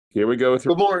Here we go with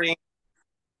Good morning.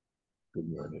 good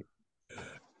morning.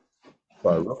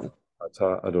 Baruch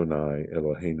atah Adonai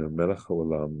Eloheinu melech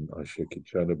haolam asher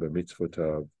kitshanu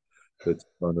b'mitzvotav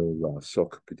v'tzivanu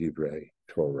la'asok b'divrei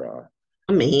Torah.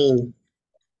 I mean,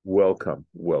 Welcome,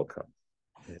 welcome.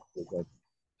 And we're going to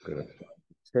find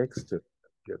the text to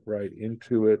get right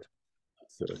into it.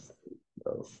 So,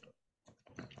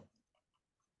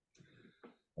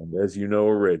 and as you know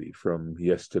already from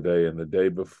yesterday and the day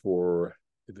before,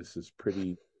 this is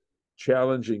pretty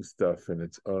challenging stuff in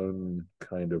its own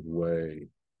kind of way.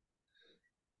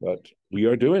 But we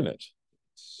are doing it.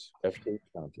 Have to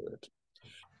encounter it.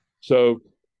 So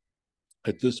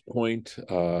at this point,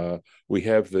 we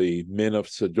have the men of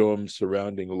Sodom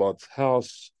surrounding Lot's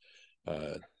house,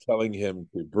 telling him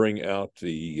to bring out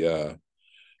the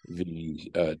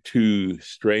two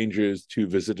strangers, two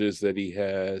visitors that he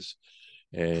has,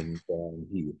 and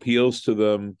he appeals to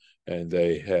them, and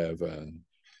they have a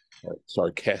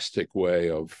sarcastic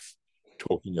way of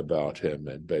talking about him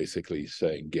and basically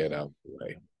saying, "Get out of the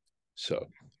way." So,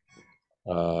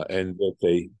 and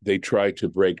that they try to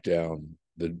break down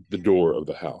the door of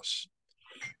the house.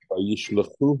 So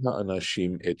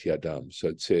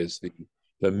it says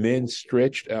the men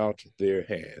stretched out their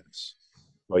hands.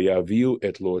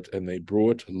 And they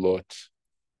brought Lot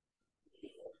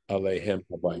alehem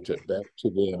habayta back to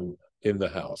them in the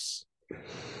house.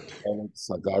 And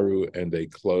Sagaru, and they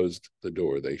closed the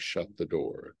door. They shut the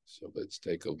door. So let's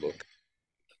take a look.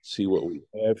 See what we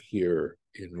have here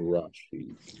in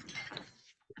Rashi.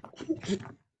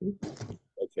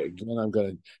 Okay, again, I'm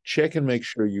going to check and make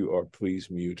sure you are please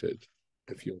muted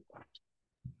if you want.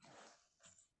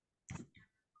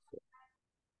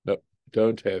 No,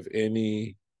 don't have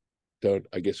any.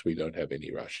 I guess we don't have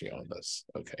any Rashi on this.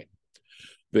 Okay.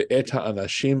 Ve'eta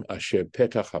anashim asher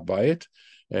petach habayit,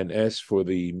 and as for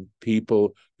the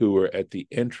people who were at the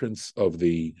entrance of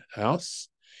the house,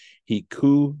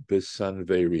 hiku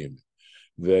besanverim,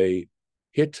 they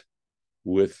hit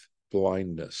with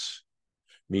blindness.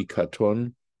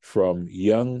 Mikaton, from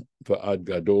young va'ad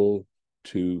gadol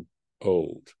to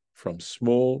old, from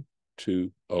small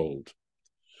to old.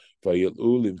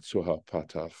 Vayil'u limtzuha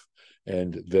patach,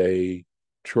 and they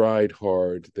tried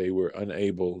hard. They were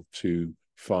unable to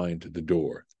find the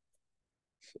door.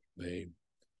 They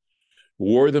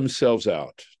wore themselves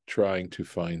out trying to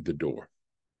find the door.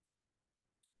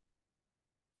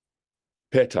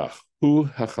 Petach hu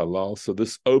hachalal. So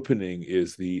this opening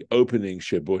is the opening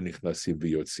shebo nichnasim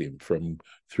v'yotzim, from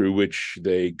through which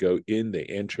they go in, they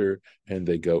enter, and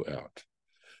they go out.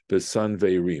 Besan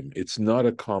veirim. It's not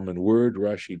a common word.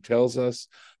 Rashi tells us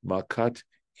makat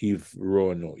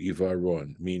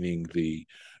ivaron, meaning the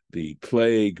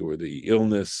plague or the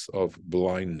illness of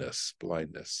blindness.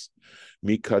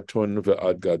 Mikaton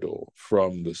ve'ad gadol,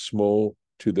 from the small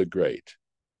to the great.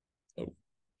 Oh.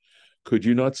 Could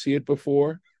you not see it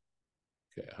before?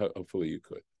 Okay, hopefully you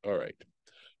could. All right.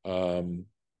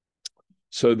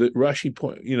 So the Rashi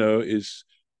point, is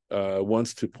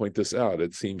wants to point this out.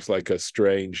 It seems like a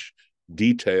strange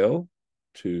detail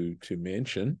to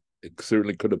mention. It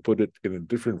certainly could have put it in a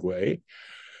different way.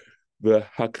 The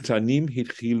haktanim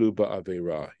hitchilu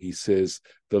ba'avera. He says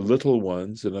the little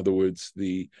ones, in other words,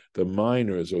 the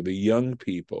minors or the young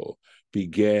people,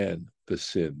 began the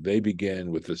sin. They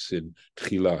began with the sin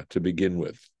tchila, to begin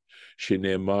with.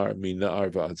 Shinemar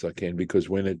minar va'adzaken, because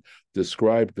when it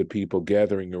described the people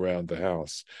gathering around the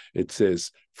house, it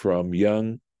says from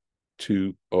young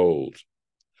to old.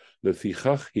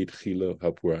 Lefichach hitchilo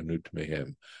hapuranut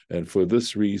mehem, and for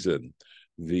this reason,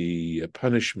 the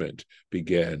punishment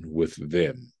began with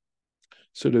them.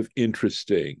 Sort of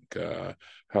interesting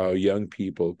how young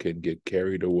people can get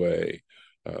carried away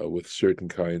with certain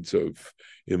kinds of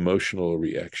emotional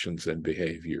reactions and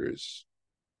behaviors.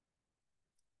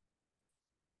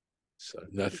 So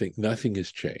nothing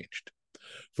has changed.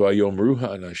 Vayomru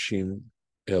ha'anashim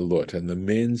el Lot, and the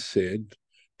men said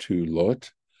to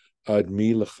Lot,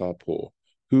 Admi lechapo,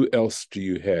 who else do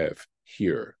you have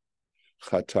here?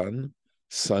 Chatan,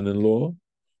 son-in-law,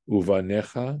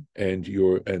 uvanecha,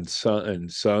 and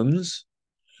sons,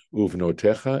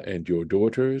 uvnotecha, and your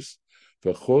daughters,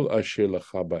 v'chol asher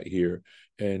lecha ba'ir,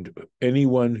 and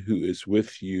anyone who is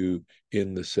with you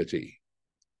in the city,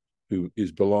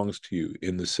 belongs to you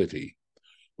in the city.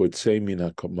 Hotzei min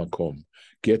makom,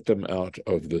 get them out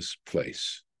of this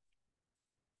place.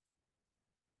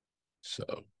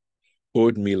 So,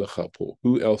 od milachapo,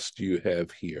 who else do you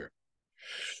have here?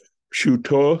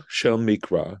 Pshuto shel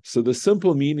mikra. So the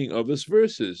simple meaning of this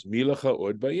verse is milacha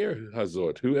od bayer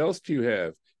hazot. Who else do you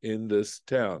have in this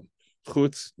town?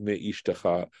 Chutz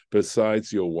me'ishtacha,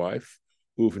 besides your wife,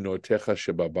 uvnotecha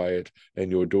shebabayit,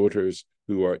 and your daughters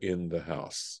who are in the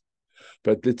house.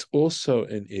 But it's also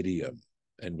an idiom,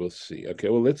 and we'll see. Okay,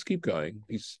 well, let's keep going.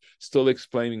 He's still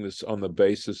explaining this on the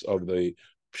basis of the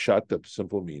pshat, the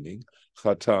simple meaning.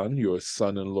 Chatan, your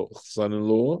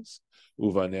son-in-laws,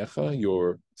 uvanecha,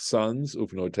 your sons,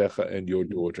 uvnotecha, and your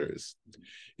daughters.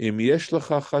 Im yesh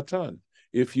lecha chatan,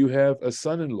 if you have a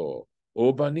son-in-law,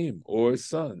 or banim, or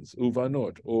sons,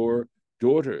 uvanot, or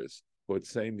daughters,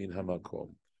 hotzei min hamakom,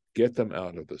 get them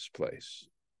out of this place.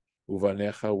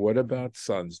 Uvanecha, what about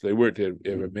sons? They weren't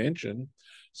ever mentioned.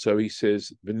 So he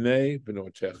says, B'nei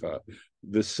b'notecha,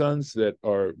 the sons that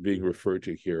are being referred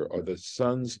to here are the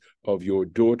sons of your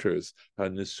daughters,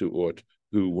 hanisuot,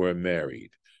 who were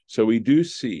married. So we do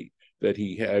see that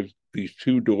he had these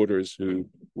two daughters who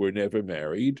were never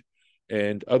married,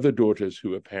 and other daughters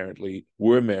who apparently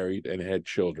were married and had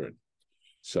children.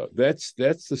 So that's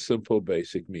the simple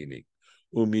basic meaning.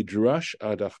 Umidrash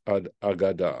ad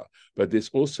agada, but there's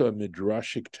also a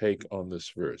midrashic take on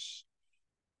this verse.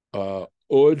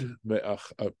 Od,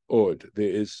 there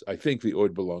is, I think the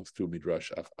od belongs to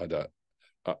midrash agada.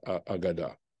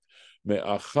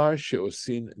 Me'achar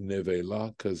she'osin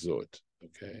nevela kazot.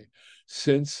 Okay,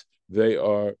 since they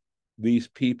are these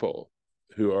people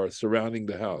who are surrounding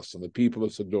the house and the people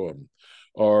of Sodom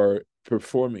are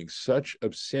performing such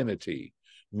obscenity.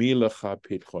 Milacha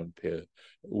pitchon peh.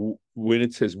 When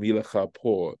it says milacha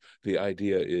po, the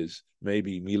idea is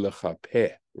maybe milacha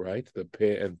peh, right? The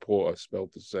peh and po are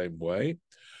spelled the same way.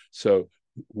 So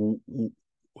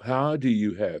how do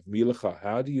you have milacha?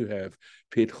 How do you have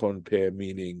pitchon peh,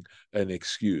 meaning an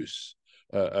excuse,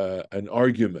 an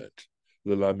argument?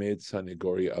 L'lamed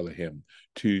sanegori alehem,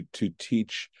 to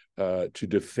teach, to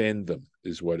defend them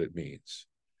is what it means.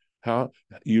 How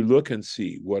you look and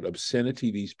see what obscenity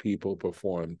these people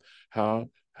perform. How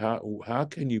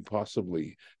can you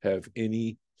possibly have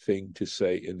anything to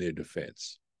say in their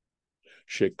defense?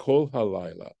 Shekol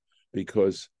halayla,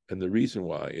 because, and the reason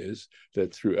why is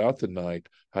that throughout the night,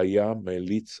 hayam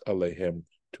melitz alehem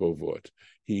tovot.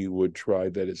 He would try,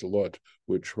 that is Lot,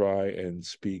 would try and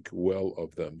speak well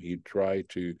of them. He'd try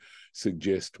to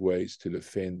suggest ways to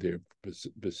defend their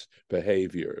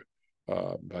behavior.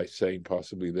 By saying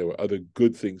possibly there were other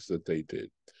good things that they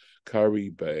did. Kari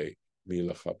be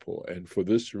milachapo. And for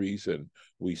this reason,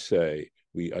 we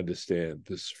understand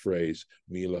this phrase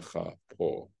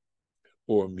milachapo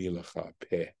or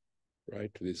milachape,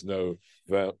 right? There's no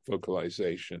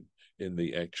vocalization in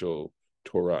the actual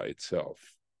Torah itself,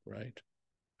 right?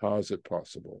 How is it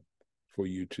possible for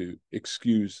you to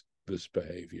excuse this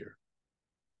behavior?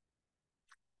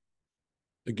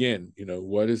 Again,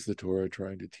 what is the Torah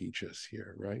trying to teach us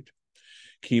here, right?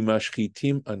 Ki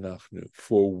mashchitim anachnu,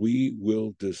 for we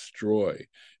will destroy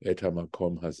et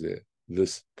hamakom hazeh,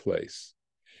 this place.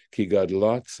 Ki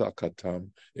gadlat sakatam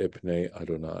epnei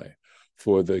Adonai,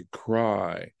 for their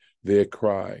cry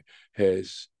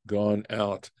has gone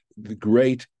out. The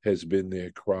great has been their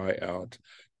cry out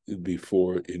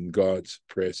before in God's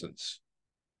presence.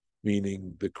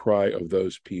 Meaning the cry of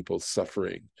those people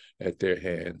suffering at their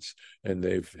hands, and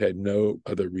they've had no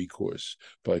other recourse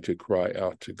but to cry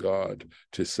out to God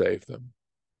to save them.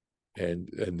 And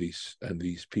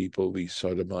these people, these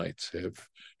sodomites, have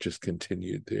just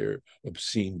continued their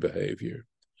obscene behavior.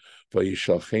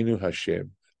 Vayishalchenu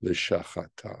Hashem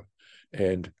l'shachata,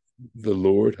 and the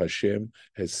Lord Hashem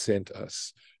has sent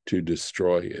us to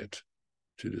destroy it,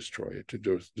 to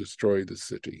destroy the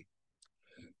city.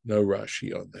 No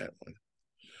Rashi on that one.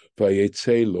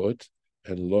 Vayetze Lot,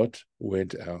 and Lot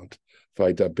went out.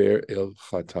 Vaydaber el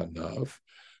chatanav,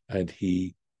 and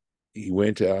he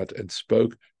went out and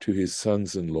spoke to his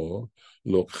sons-in-law,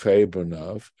 Lokchei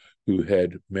bonav, who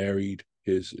had married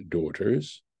his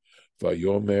daughters.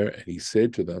 Vayomer, and he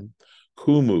said to them,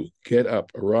 Kumu, get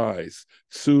up, arise,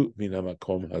 su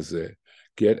minamakom hazeh,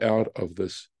 get out of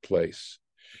this place.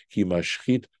 Ki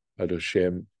mashchit ad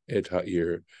Hashem et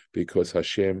ha'ir, because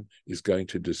Hashem is going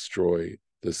to destroy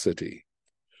the city.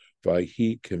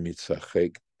 Vayhi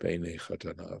kemitzachek beinei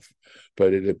chatanav,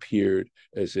 but it appeared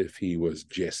as if he was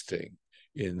jesting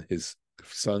in his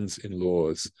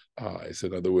sons-in-law's eyes.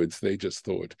 In other words, they just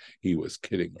thought he was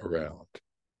kidding around,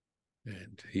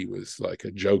 and he was like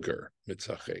a joker,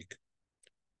 mitzachek.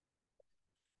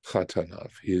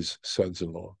 Chatanav, his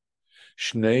sons-in-law.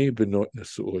 Shnei benot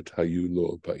nesuot hayu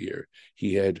lo ba'ir.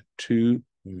 He had two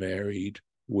married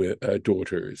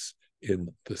daughters in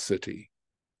the city.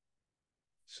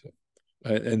 So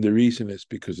And the reason is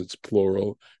because it's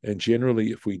plural. And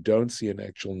generally, if we don't see an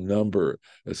actual number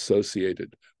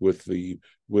associated with the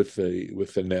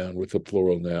noun, with the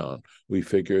plural noun, we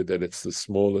figure that it's the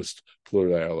smallest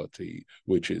plurality,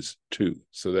 which is two.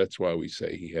 So that's why we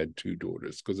say he had two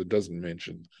daughters, because it doesn't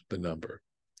mention the number.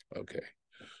 Okay.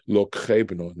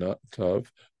 Lokhe not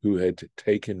Tav, who had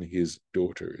taken his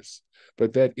daughters.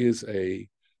 But that is a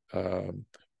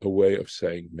way of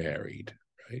saying married,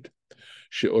 right?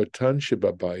 She'otan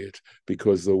shebabayit,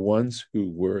 because the ones who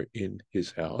were in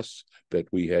his house that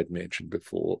we had mentioned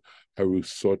before,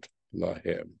 harusot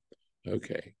lahem.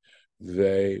 Okay,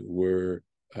 they were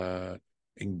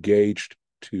engaged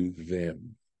to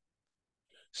them.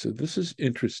 So this is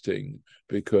interesting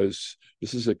because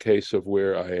this is a case of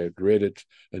where I had read it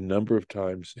a number of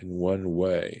times in one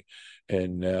way,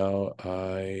 and now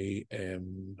I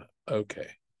am okay.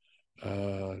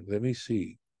 Let me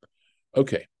see.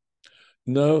 Okay.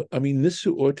 No, I mean,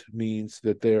 nisuot means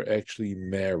that they're actually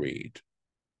married.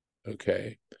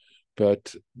 Okay.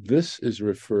 But this is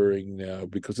referring now,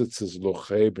 because it says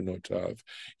loche benotav,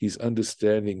 he's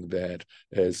understanding that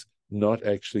as not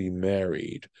actually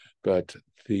married, but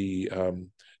the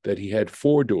that he had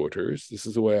four daughters. This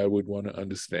is the way I would want to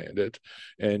understand it.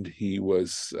 And he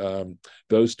was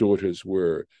those daughters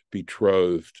were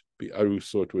betrothed,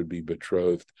 arusot would be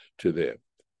betrothed to them,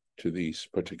 to these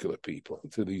particular people,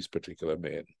 to these particular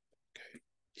men. Okay,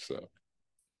 so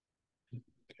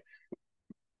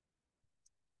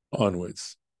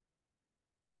onwards.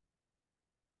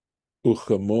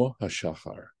 Uchamo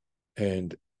hashachar,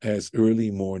 and as early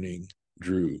morning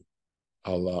drew,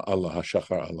 Allah, Allah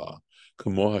hashachar Allah,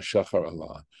 kamo hashachar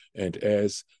Allah, and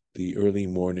as the early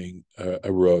morning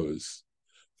arose,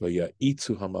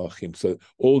 vaya'itzu hamalachim. So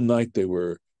all night they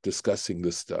were discussing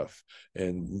this stuff,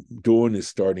 and dawn is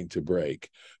starting to break.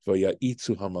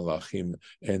 Vaya'itzu hamalachim,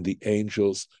 and the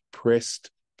angels pressed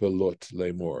Lot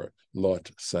lemor. Lot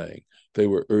saying, they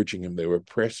were urging him, they were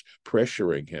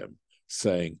pressuring him,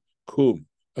 saying, Kum,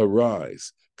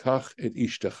 arise, kach et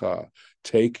ishtecha,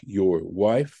 take your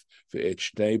wife, ve'et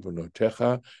shnei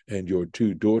benotecha, and your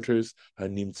two daughters,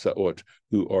 hanimtzaot,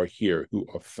 who are here, who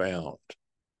are found.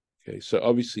 Okay, so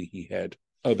obviously he had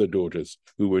other daughters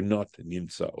who were not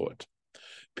nimtzaot.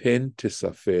 Pen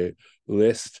tisafer,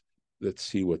 lest, let's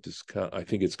see what this, I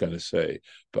think it's going to say,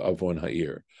 ba'avon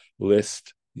ha'ir,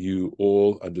 lest you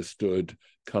all understood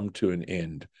come to an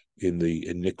end in the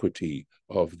iniquity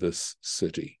of this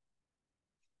city.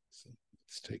 So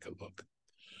let's take a look.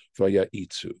 Vaya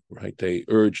itzu, right? They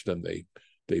urged them,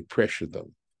 they pressured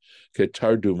them.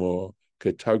 Ketardumo,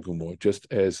 just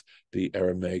as the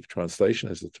Aramaic translation,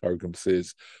 as the Targum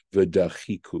says,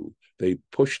 v'dachiku, they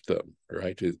pushed them,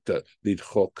 right?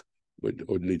 Lidchok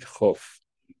or lidchof,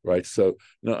 right? So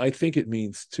now I think it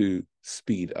means to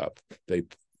speed up.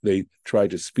 They try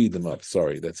to speed them up.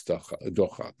 Sorry, that's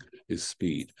dochak, is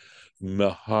speed.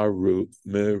 Meharuhu,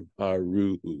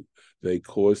 they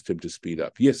caused him to speed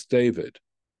up. Yes, David.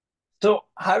 So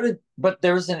but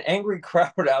there's an angry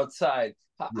crowd outside.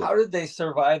 How did they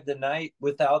survive the night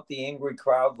without the angry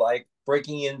crowd, like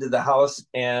breaking into the house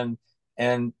and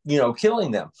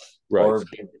killing them? Right. Or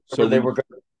so they were.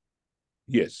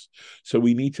 Yes. So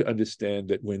we need to understand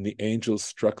that when the angels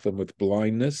struck them with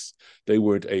blindness, they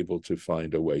weren't able to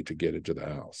find a way to get into the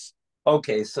house.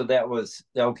 Okay, so that was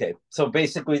okay. So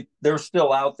basically, they're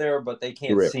still out there, but they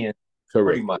can't Correct. see it. Correct.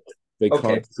 Pretty much. They Okay.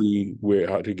 can't see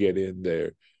how to get in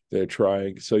there. They're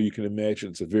trying. So you can imagine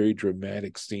it's a very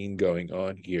dramatic scene going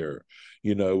on here,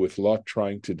 with Lot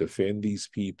trying to defend these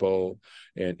people.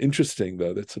 And interesting,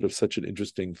 though, that's sort of such an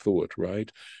interesting thought, right?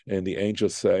 And the angel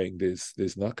saying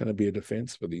there's not going to be a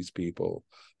defense for these people.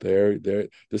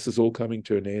 This is all coming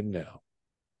to an end now.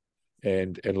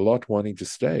 And Lot wanting to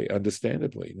stay,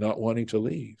 understandably, not wanting to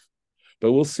leave.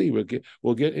 But we'll see.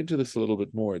 We'll get into this a little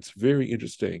bit more. It's very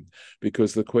interesting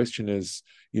because the question is,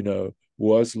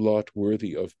 was Lot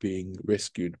worthy of being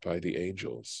rescued by the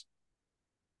angels?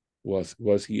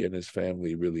 Was he and his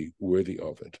family really worthy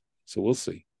of it? So we'll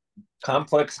see.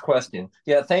 Complex question.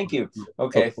 Yeah, thank you.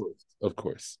 Okay. Of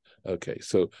course. Okay.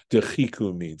 So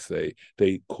dechiku means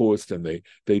they caused them,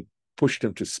 they pushed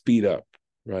them to speed up,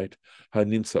 right?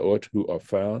 Hanimsaot, who are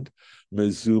found.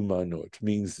 Mezumanot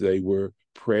means they were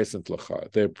present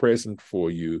lacha. They're present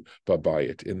for you,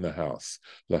 babayit, in the house,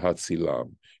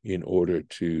 lahatzilam, in order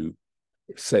to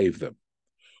save them.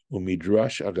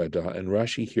 Midrash Agadah, and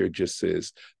Rashi here just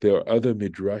says there are other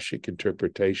midrashic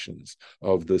interpretations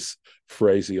of this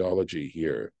phraseology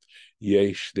here.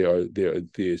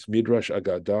 there's Midrash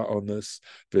Agada on this,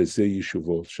 V'zeh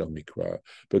Yeshuvot Shel Mikra.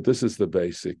 But this is the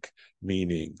basic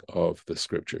meaning of the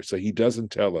scripture. So he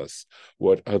doesn't tell us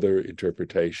what other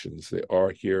interpretations there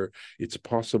are here. It's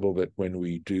possible that when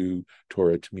we do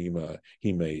Torah Tmima,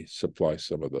 he may supply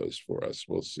some of those for us.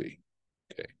 We'll see.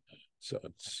 Okay, so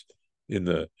it's in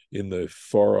the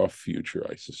far off future,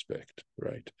 I suspect.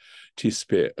 Right?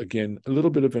 Tispeh, again, a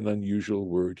little bit of an unusual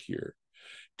word here.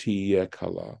 Tiyeh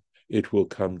kala. It will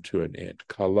come to an end.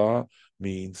 Kala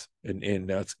means an end.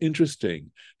 Now, it's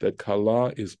interesting that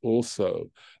kala is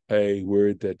also a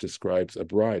word that describes a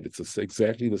bride. It's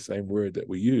exactly the same word that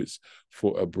we use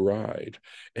for a bride.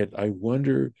 And I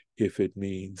wonder if it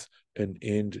means an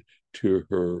end to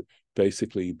her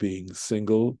basically being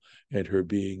single and her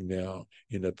being now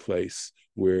in a place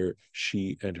where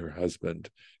she and her husband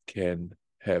can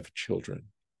have children.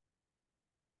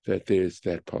 That there's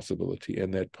that possibility,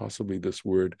 and that possibly this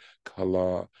word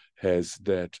kala has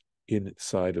that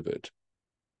inside of it.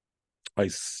 I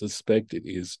suspect it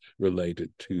is related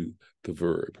to the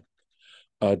verb.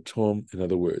 Ad tom, in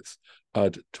other words,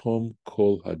 ad tom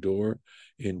kol hador,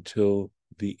 until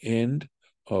the end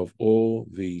of all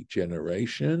the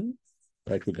generation,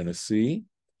 right? We're going to see.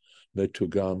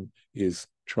 Metugam is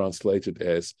translated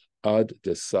as ad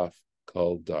desaf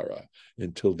kol dara,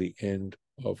 until the end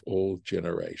of all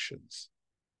generations.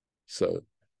 So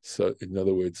in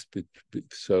other words,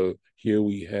 so here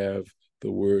we have the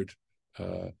word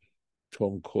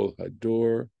Tom Kol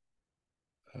Hador.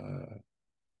 Let's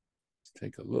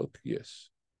take a look.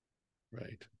 Yes,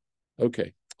 right.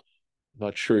 Okay.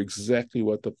 Not sure exactly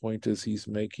what the point is he's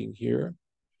making here,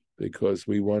 because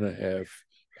we want to have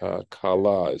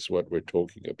kala is what we're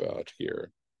talking about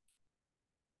here.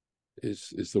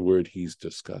 Is the word he's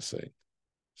discussing.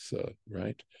 So,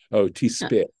 right? Oh,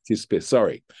 tispeh.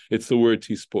 Sorry, it's the word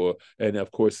tispor, and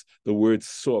of course the word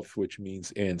sof, which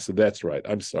means end. So that's right.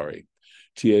 I'm sorry,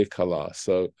 tie kala.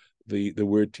 So the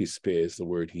word tispeh is the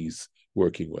word he's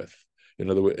working with. In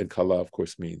other words, and kala, of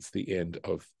course, means the end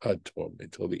of atom,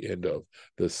 until the end of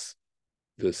this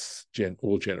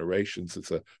all generations.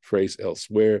 It's a phrase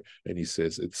elsewhere, and he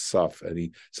says it's saf.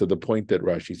 And so the point that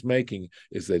Rashi's making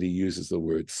is that he uses the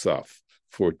word saf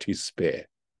for tispeh.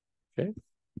 Okay.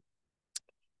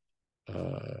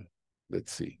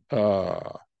 Let's see.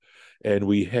 And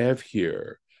we have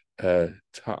here ta'am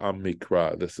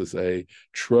mikra. This is a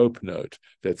trope note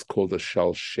that's called a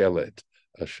shalshelet,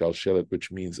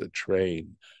 which means a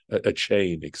chain,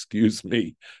 excuse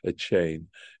me, a chain.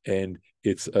 And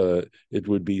it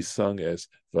would be sung as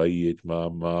Vayit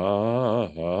Mama,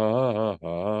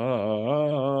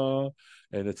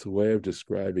 and it's a way of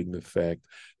describing the fact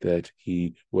that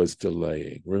he was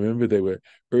delaying. Remember, they were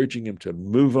urging him to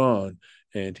move on,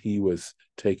 and he was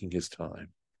taking his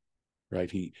time,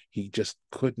 right? He just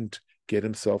couldn't get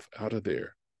himself out of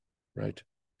there, right?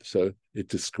 So it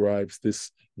describes,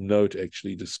 this note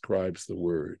actually describes the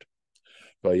word.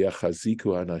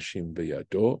 Vayachaziku anashim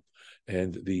beyado,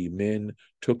 and the men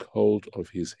took hold of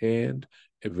his hand,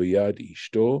 v'yad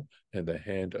ishto, and the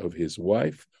hand of his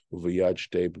wife, v'yad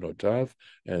shtei bnotav,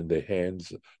 and the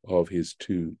hands of his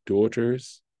two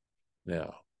daughters.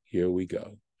 Now, here we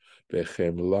go.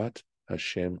 V'chemlat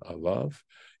Hashem alav,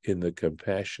 in the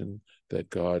compassion that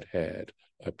God had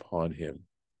upon him.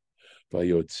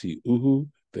 Vayotziuhu,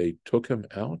 they took him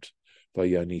out.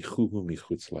 Vayanichuhu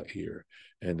michutz la'ir,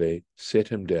 and they set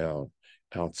him down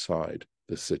outside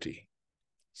the city.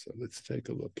 So let's take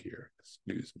a look here.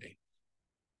 Excuse me.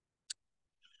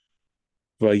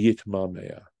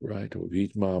 Vayitmamea, right? Or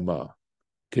vitmama.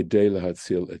 Kedei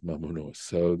lahatzil et mamonos.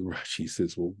 So Rashi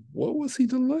says, well, what was he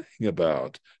delaying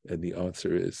about? And the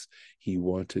answer is, he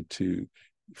wanted to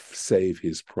save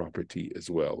his property as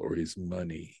well, or his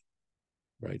money,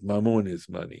 right? Mammon is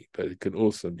money, but it can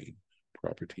also mean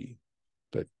property.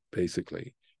 But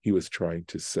basically, he was trying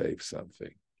to save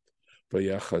something.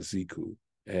 Vayachaziku,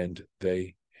 and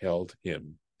they held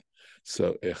him.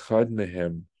 So echad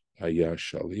mehem haya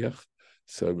shaliach.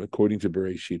 So according to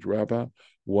Bereshit Rabbah,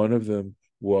 one of them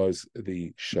was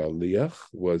the shaliach,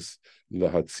 was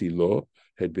lahatzilo,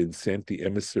 had been sent, the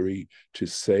emissary, to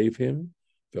save him,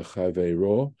 the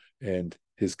chaveiro, and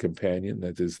his companion,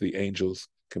 that is the angel's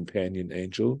companion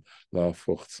angel, la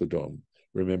foch Sodom.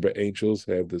 Remember, angels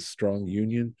have this strong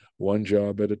union, one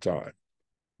job at a time,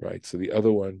 right? So the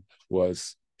other one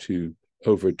was to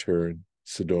overturn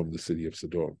Sodom, the city of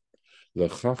Sodom.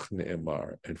 L'chach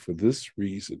ne'emar, and for this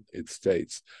reason it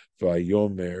states,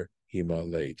 vayomer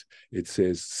himalate. It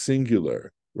says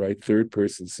singular, right? Third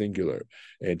person singular.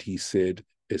 And he said,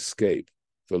 escape.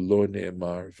 V'lo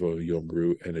ne'emar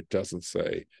v'yomru, and it doesn't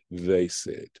say they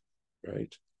said,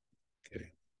 right?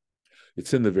 Okay.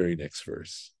 It's in the very next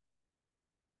verse.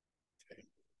 Okay.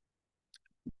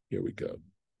 Here we go.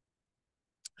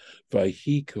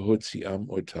 Vayhi kahotziam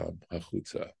otam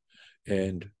hachutza.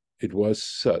 And it was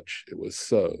so,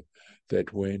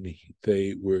 that when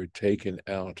they were taken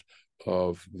out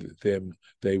of them,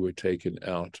 they were taken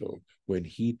out, or when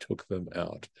he took them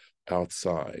out,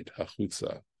 outside,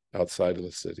 hachutza, outside of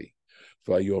the city.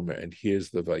 Vayomer, and here's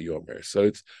the Vayomer. So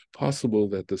it's possible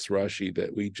that this Rashi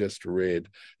that we just read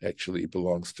actually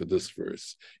belongs to this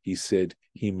verse. He said,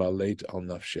 Himalet al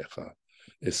nafshecha,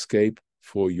 escape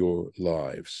for your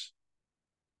lives.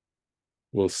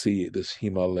 We'll see this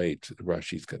Himalate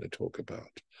Rashi's going to talk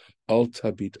about. Al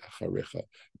tabit acharecha.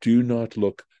 Do not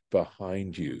look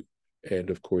behind you. And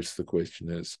of course, the question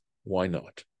is, why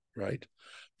not? Right?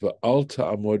 Va'al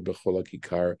ta'amod b'chol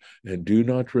ha'kikar, and do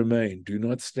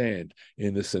not stand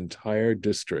in this entire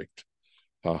district.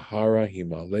 Hahara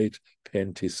himalate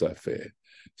pentisafeh.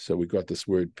 So we got this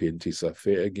word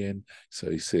pentisafeh again.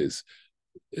 So he says,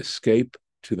 escape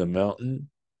to the mountain,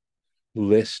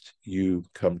 lest you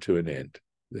come to an end,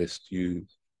 lest you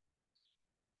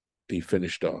be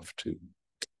finished off too.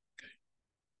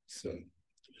 So,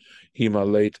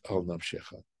 Himalate al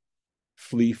nafshecha,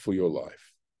 flee for your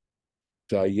life.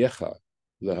 Dayecha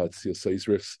lahatzil. So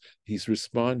he's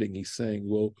responding. He's saying,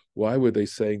 well, why were they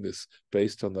saying this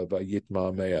based on the vayit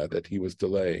ma'amea that he was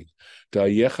delaying?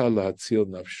 Dayecha lahatzil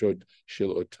nafshod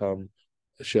shel otam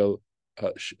shel.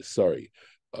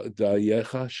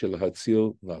 Dayecha shel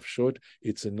hatzil nafshod.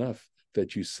 It's enough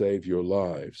that you save your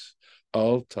lives.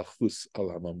 Al tachus al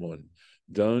hamamon.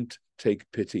 Don't take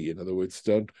pity. In other words,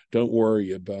 don't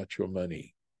worry about your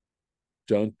money.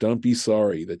 Don't be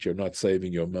sorry that you're not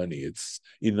saving your money. It's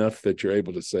enough that you're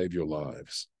able to save your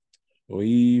lives.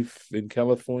 In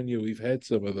California, we've had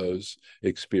some of those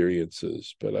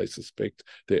experiences, but I suspect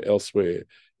they're elsewhere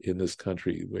in this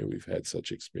country where we've had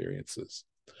such experiences.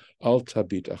 Al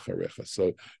tabit acharecha.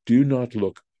 So do not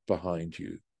look behind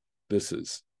you. This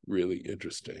is really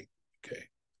interesting. Okay.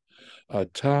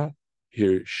 Ata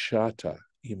hirshata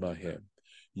imahem.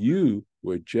 You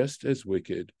were just as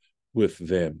wicked with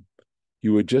them.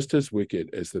 You were just as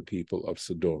wicked as the people of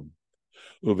Sodom.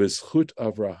 Uveschut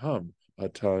Avraham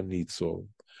ata nitzol.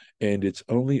 And it's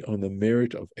only on the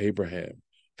merit of Abraham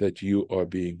that you are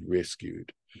being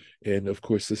rescued. And of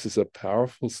course, this is a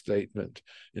powerful statement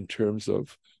in terms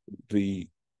of the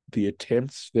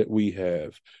attempts that we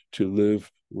have to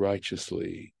live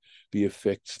righteously, the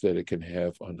effects that it can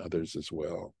have on others as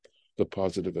well, the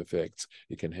positive effects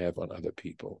it can have on other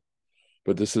people.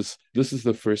 But this is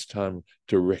the first time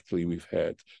directly we've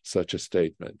had such a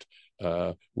statement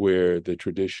where the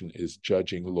tradition is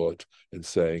judging Lot and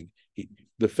saying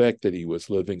the fact that he was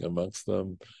living amongst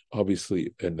them,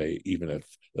 obviously, and they even have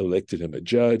elected him a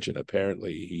judge, and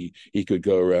apparently he could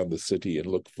go around the city and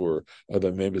look for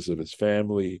other members of his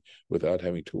family without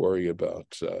having to worry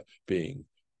about being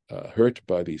hurt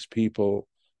by these people.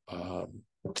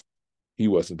 He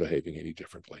wasn't behaving any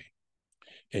differently.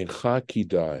 And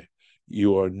chakidai,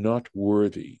 you are not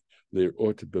worthy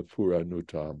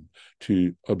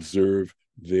to observe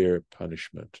their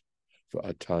punishment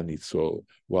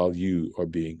while you are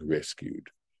being rescued.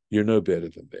 You're no better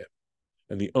than them.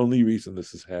 And the only reason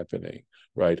this is happening,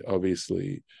 right,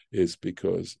 obviously, is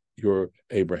because you're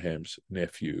Abraham's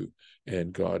nephew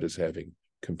and God is having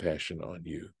compassion on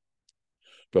you.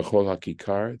 Bechol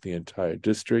HaKikar, the entire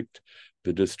district,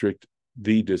 the district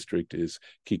is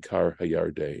Kikar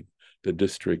Hayarden, the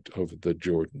district of the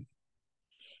Jordan.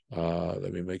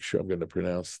 Let me make sure I'm going to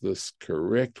pronounce this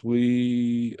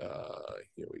correctly.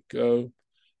 Here we go.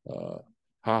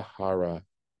 Hahara.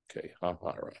 Okay,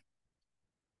 Hahara.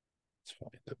 Let's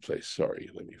find the place. Sorry,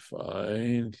 let me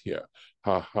find here.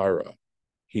 Hahara,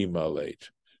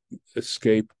 Himalate.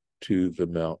 Escape to the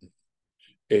mountain.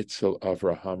 Etzel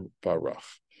Avraham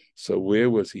Barach. So where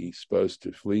was he supposed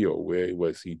to flee, or where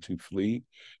was he to flee?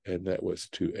 And that was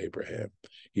to Abraham.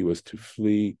 He was to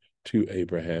flee to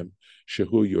Abraham,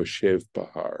 Shehu Yoshev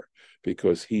Bahar,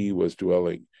 because he was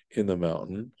dwelling in the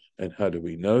mountain. And how do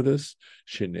we know this?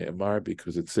 Shene'emar,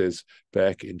 because it says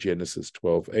back in Genesis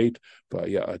 12:8,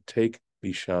 Vaya'atek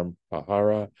Misham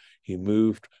Bahara, he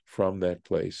moved from that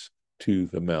place to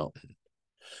the mountain.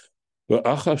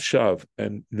 Va'achav Shav,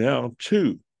 and now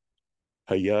too,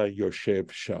 Haya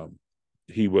Yoshev Sham,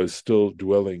 he was still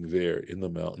dwelling there in the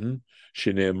mountain.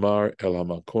 Shene'emar el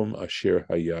hamakom asher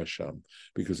haya sham,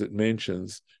 because it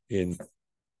mentions in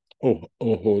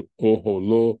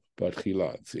Oholo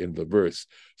Batchilat in the verse.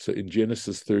 So in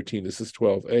Genesis 13, this is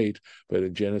 12:8, but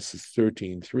in Genesis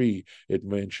 13:3, it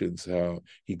mentions how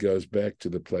he goes back to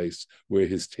the place where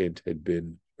his tent had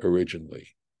been originally.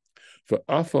 For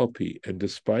Afalpi, and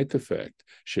despite the fact,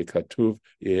 Shekatuv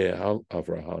Yehal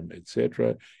Avraham,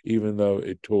 etc., even though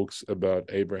it talks about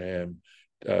Abraham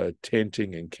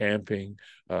tenting and camping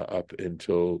up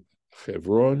until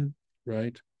Hebron,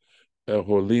 right?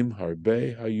 Holim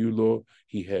Harbe Hayulo,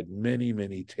 he had many,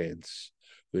 many tents,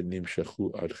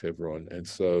 V'nimshachu ad Hebron, and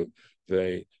so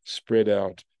they spread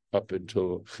out up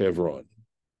until Hebron.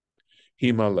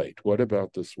 Himalate. What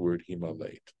about this word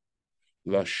himalate?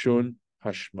 Lashon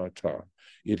hashmata.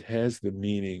 It has the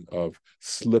meaning of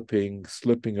slipping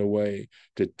away,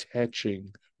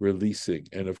 detaching, releasing.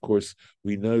 And of course,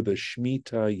 we know the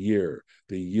Shemitah year,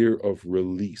 the year of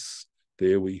release.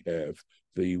 There we have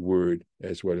the word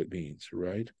as what it means,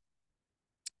 right?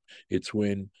 It's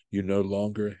when you no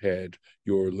longer had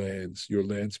your lands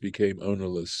became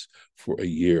ownerless for a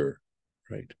year,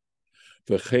 right?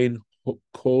 V'chein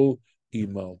kol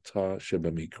imalta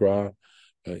shebamikra,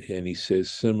 and he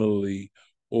says similarly,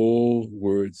 all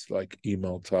words like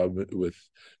imalta with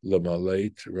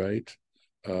lamalate, right?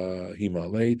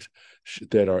 Himalate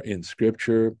that are in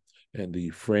scripture, and the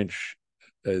French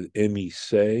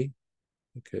emise,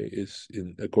 okay, is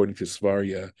in according to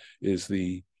Svaria is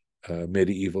the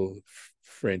medieval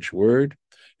French word,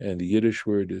 and the Yiddish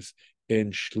word is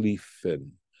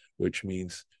entschliefen, which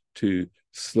means to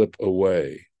slip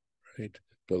away, right?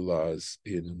 Belaz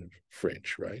in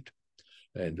French, right?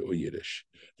 And or Yiddish.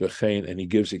 And he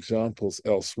gives examples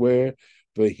elsewhere.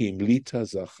 Vehimlita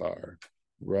zachar,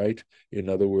 right? In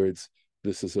other words,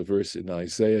 this is a verse in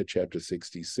Isaiah chapter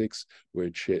 66, where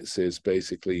it says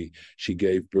basically she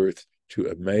gave birth to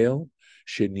a male,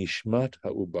 shenishmat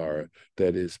ha'ubar,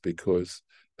 that is because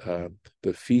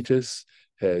the fetus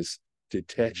has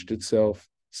detached itself,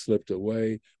 slipped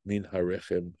away, min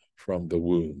harechem, from the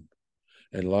womb.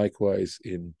 And likewise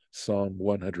in Psalm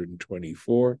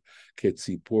 124,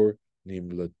 Ketzipor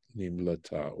nimlata,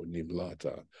 or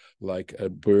nimlata, like a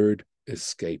bird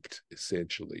escaped,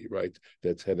 essentially, right?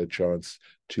 That's had a chance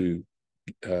to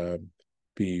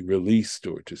be released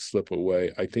or to slip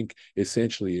away. I think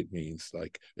essentially it means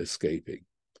like escaping.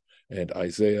 And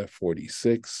Isaiah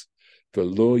 46,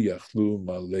 Velo yachlu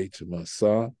malet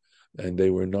masa, and they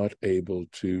were not able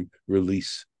to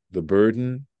release the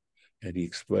burden. And he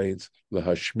explains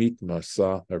lahashmit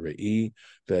masa harei,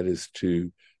 that is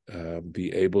to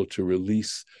be able to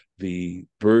release the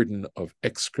burden of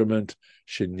excrement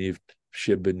sheniv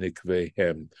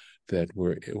shebenikvehem, that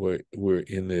were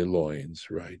in their loins,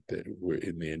 right? That were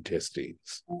in the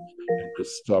intestines. And we'll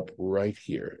stop right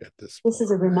here at this point. This is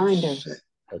a reminder.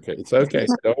 Okay, it's okay.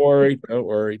 Don't worry.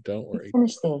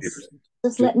 Finish this.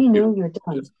 Just let me know you're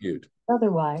done. It's cute.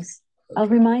 Otherwise, I'll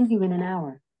remind you in an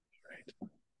hour. Right.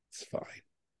 It's fine.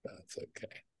 That's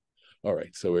okay. All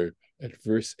right, so we're at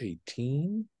verse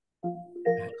 18.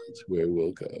 That's where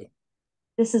we'll go.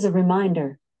 This is a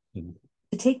reminder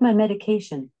to take my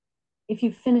medication. If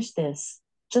you finish this,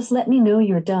 just let me know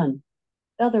you're done.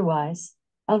 Otherwise,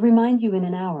 I'll remind you in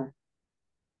an hour.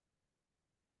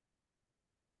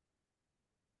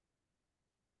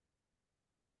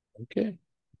 Okay.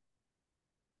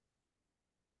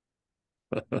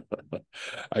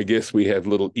 I guess we have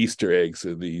little Easter eggs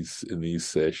in these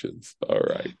sessions. All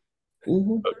right.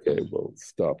 Okay, we'll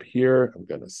stop here. I'm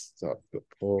gonna stop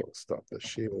the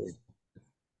share.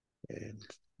 And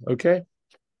okay.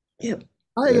 Yeah.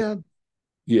 I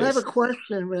have a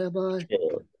question, Rabbi.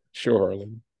 Sure,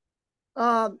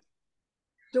 Harlan.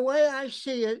 The way I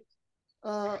see it,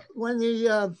 when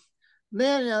the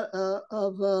men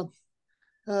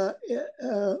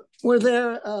were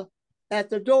there at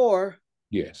the door.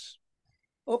 Yes.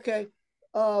 Okay.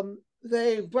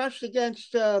 They brushed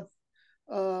against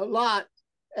Lot,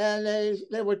 and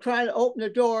they were trying to open the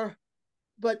door,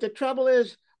 but the trouble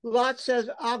is, Lot says,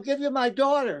 "I'll give you my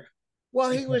daughter." Well,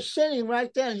 he was sinning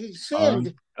right then. He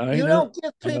sinned. You don't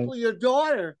give people your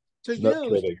daughter to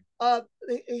use.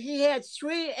 He had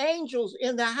 3 angels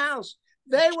in the house.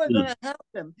 They were going to help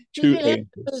him. He didn't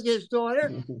have to take his daughter.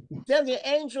 Then the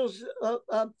angels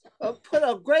put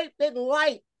a great big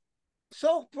light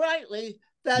so brightly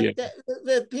that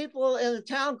the people in the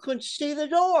town couldn't see the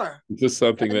door. Is this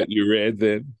something that you read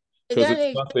then? Because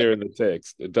it's not there in the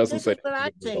text. It doesn't say. What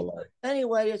I think.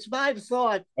 Anyway, it's my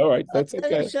thought. All right, that's okay.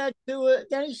 Then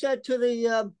he said to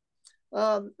the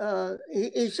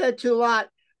he said to Lot,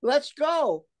 "Let's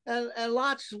go." And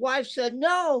Lot's wife said,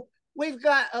 "No, we've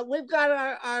got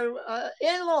our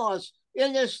in-laws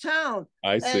in this town."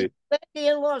 I see. And the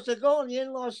in-laws to go, and the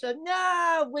in-laws said,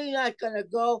 "No, we're not going to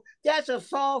go. That's a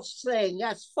false thing.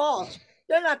 That's false.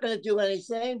 They're not going to do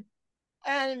anything."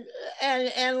 And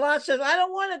Lot says, "I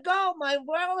don't want to go. My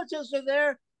relatives are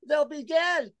there. They'll be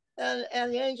dead."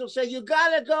 And the angel said, you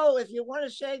got to go if you want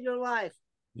to save your life.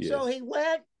 Yes. So he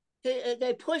went.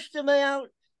 They pushed him out,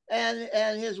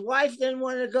 and his wife didn't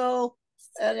want to go,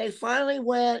 and they finally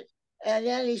went. And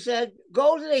then he said,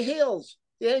 go to the hills.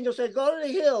 The angel said, go to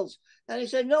the hills. And he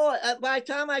said, no, by the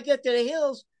time I get to the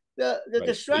hills, the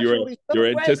destruction will be so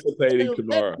great. You're anticipating it'll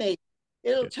tomorrow.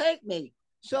 It'll take me.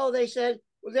 So they said,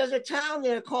 well, there's a town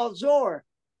there called Zor.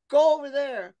 Go over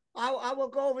there. I will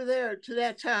go over there to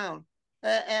that town.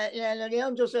 And the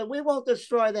angel said, we won't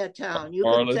destroy that town. You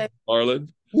can say,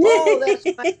 Arlen. Oh, that's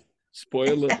my...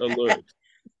 Spoiler alert.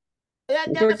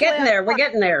 We're getting there. We're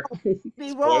getting there.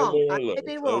 Be wrong. I may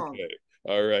be wrong. Okay.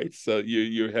 All right. So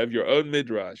you have your own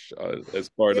midrash as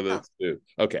part of this too.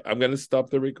 Okay. I'm going to stop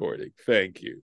the recording. Thank you.